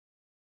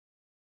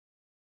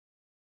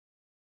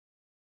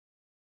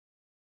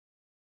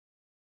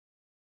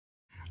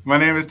My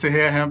name is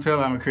Tahir Hemphill.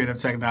 I'm a creative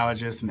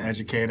technologist and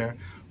educator.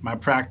 My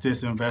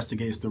practice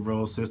investigates the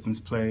role systems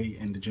play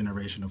in the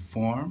generation of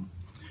form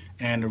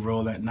and the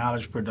role that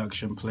knowledge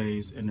production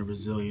plays in the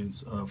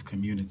resilience of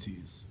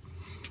communities.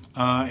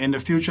 In the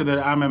future that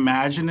I'm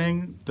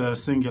imagining, the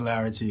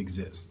singularity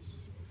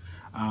exists,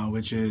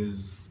 which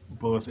is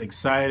both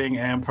exciting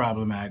and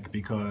problematic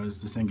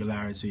because the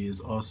singularity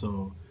is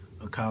also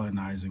a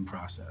colonizing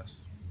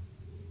process.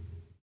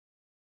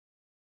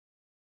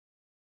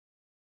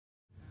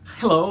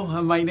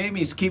 Hello, my name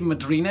is Quim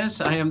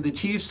Madrenas. I am the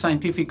Chief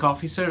Scientific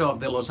Officer of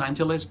the Los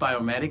Angeles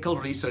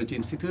Biomedical Research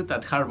Institute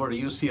at Harvard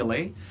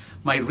UCLA.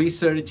 My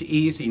research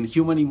is in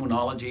human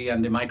immunology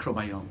and the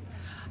microbiome.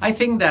 I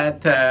think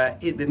that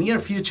the near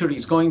future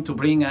is going to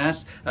bring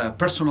us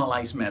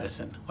personalized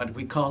medicine, what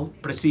we call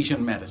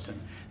precision medicine.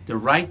 The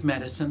right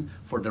medicine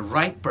for the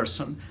right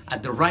person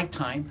at the right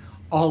time,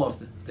 all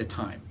of the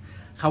time.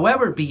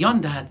 However,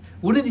 beyond that,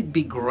 wouldn't it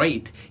be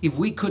great if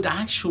we could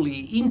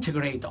actually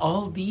integrate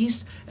all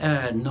these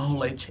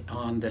knowledge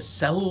on the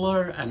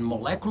cellular and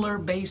molecular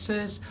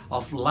basis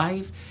of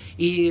life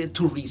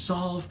to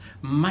resolve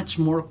much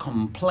more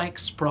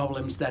complex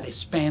problems that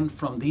span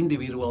from the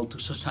individual to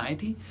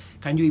society?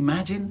 Can you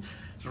imagine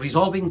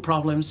resolving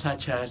problems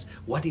such as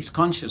what is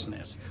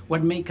consciousness,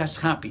 what makes us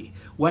happy,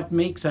 what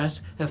makes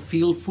us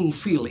feel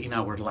fulfilled in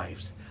our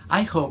lives?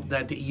 I hope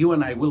that you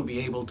and I will be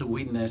able to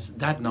witness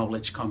that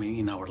knowledge coming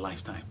in our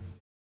lifetime.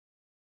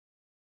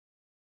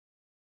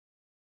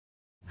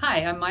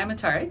 Hi, I'm Maja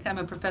Matarić. I'm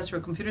a professor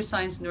of computer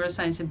science,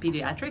 neuroscience, and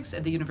pediatrics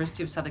at the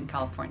University of Southern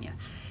California.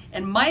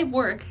 And my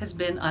work has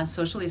been on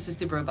socially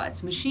assistive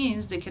robots,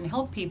 machines that can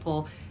help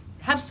people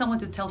have someone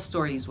to tell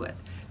stories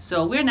with.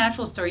 So we're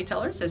natural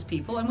storytellers as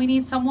people, and we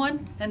need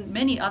someone and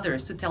many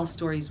others to tell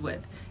stories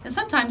with. And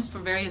sometimes, for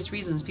various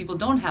reasons, people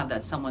don't have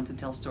that someone to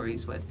tell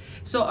stories with.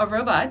 So a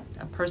robot,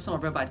 a personal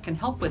robot, can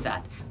help with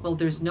that. Well,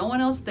 there's no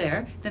one else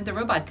there, then the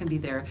robot can be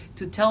there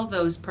to tell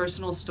those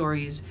personal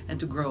stories and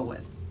to grow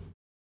with.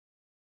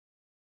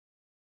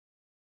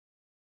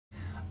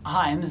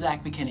 Hi, I'm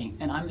Zach McKinney,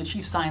 and I'm the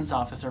Chief Science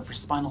Officer for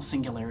Spinal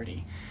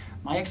Singularity.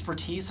 My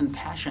expertise and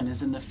passion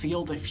is in the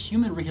field of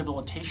human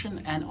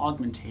rehabilitation and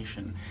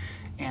augmentation.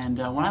 And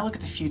when I look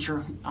at the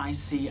future, I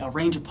see a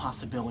range of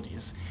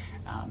possibilities,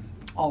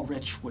 all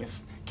rich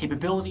with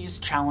capabilities,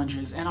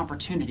 challenges, and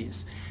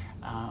opportunities.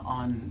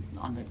 On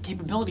the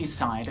capabilities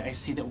side, I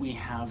see that we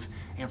have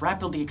a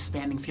rapidly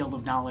expanding field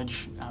of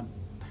knowledge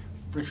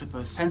rich with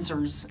both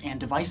sensors and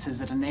devices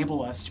that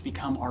enable us to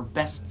become our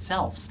best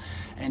selves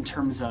in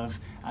terms of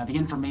the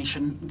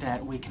information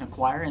that we can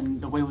acquire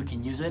and the way we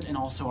can use it, and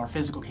also our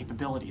physical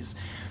capabilities.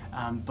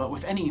 But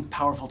with any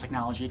powerful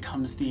technology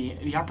comes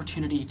the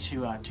opportunity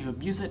to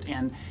abuse it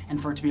and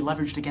for it to be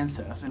leveraged against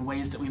us in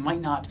ways that we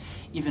might not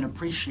even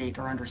appreciate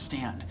or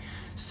understand.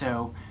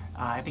 So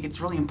I think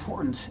it's really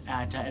important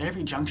at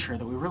every juncture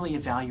that we really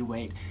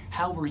evaluate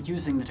how we're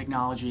using the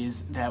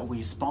technologies that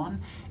we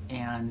spawn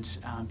and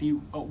be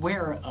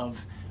aware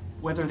of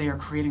whether they are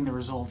creating the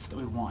results that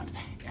we want.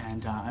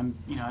 And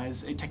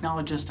as a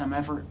technologist, I'm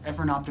ever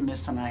an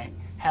optimist, and I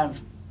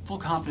have full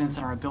confidence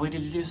in our ability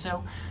to do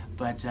so.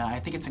 But I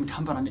think it's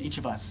incumbent on each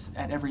of us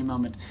at every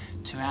moment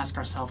to ask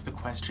ourselves the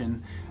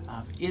question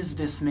of, is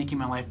this making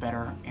my life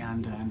better,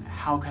 and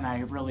how can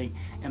I really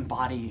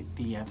embody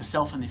the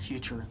self in the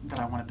future that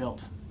I want to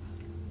build?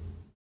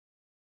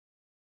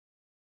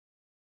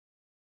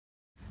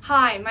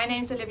 Hi, my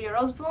name is Olivia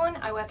Osborne.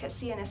 I work at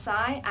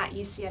CNSI at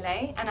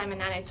UCLA, and I'm a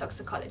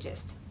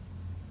nanotoxicologist.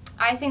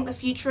 I think the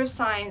future of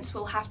science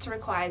will have to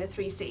require the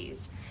 3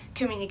 C's: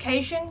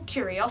 communication,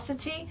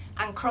 curiosity,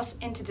 and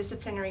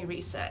cross-interdisciplinary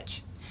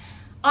research.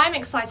 I'm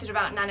excited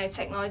about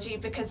nanotechnology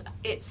because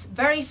it's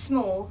very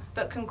small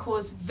but can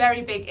cause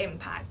very big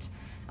impact.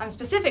 I'm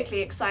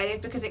specifically excited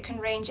because it can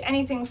range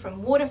anything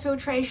from water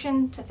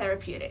filtration to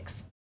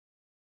therapeutics.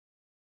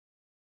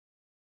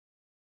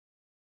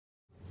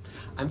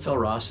 I'm Phil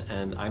Ross,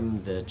 and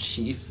I'm the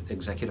Chief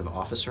Executive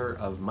Officer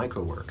of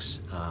MicroWorks.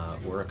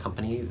 We're a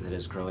company that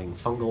is growing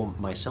fungal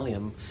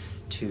mycelium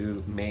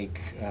to make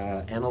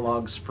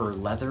analogs for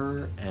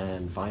leather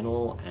and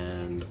vinyl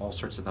and all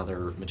sorts of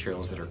other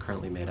materials that are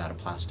currently made out of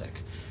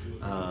plastic.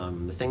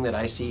 The thing that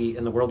I see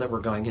in the world that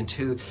we're going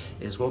into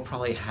is we'll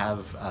probably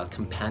have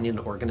companion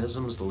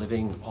organisms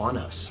living on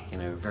us,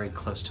 very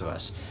close to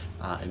us,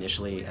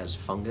 initially as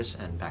fungus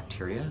and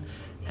bacteria.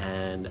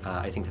 And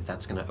I think that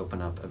that's going to open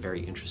up a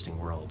very interesting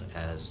world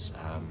as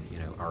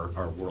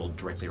our world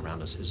directly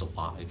around us is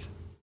alive.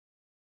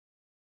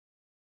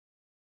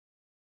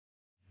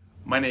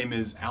 My name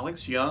is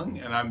Alex Young,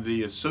 and I'm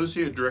the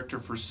Associate Director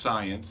for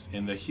Science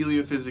in the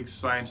Heliophysics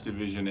Science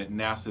Division at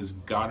NASA's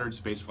Goddard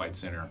Space Flight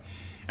Center.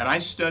 And I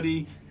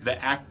study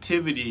the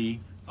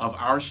activity of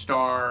our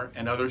star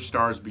and other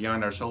stars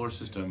beyond our solar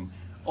system,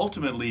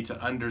 ultimately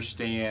to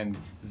understand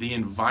the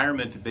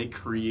environment that they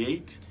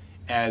create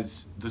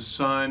as the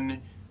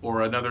sun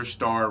or another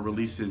star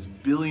releases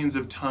billions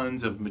of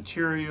tons of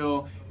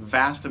material,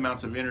 vast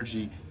amounts of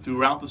energy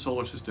throughout the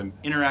solar system,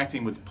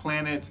 interacting with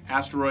planets,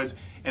 asteroids,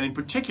 and in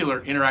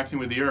particular interacting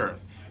with the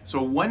Earth.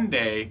 So one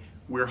day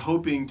we're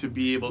hoping to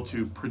be able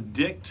to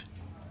predict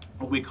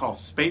what we call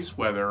space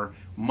weather,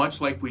 much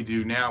like we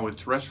do now with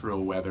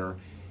terrestrial weather.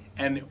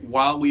 And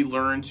while we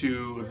learn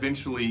to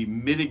eventually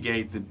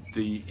mitigate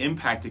the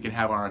impact it can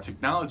have on our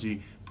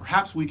technology,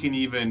 perhaps we can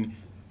even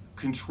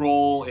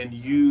control and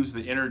use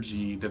the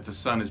energy that the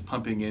sun is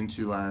pumping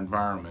into our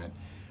environment.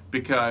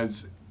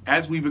 Because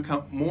as we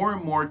become more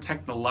and more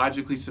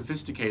technologically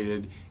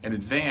sophisticated and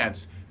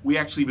advanced, we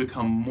actually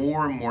become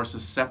more and more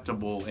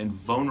susceptible and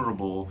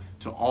vulnerable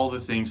to all the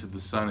things that the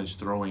sun is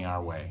throwing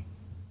our way.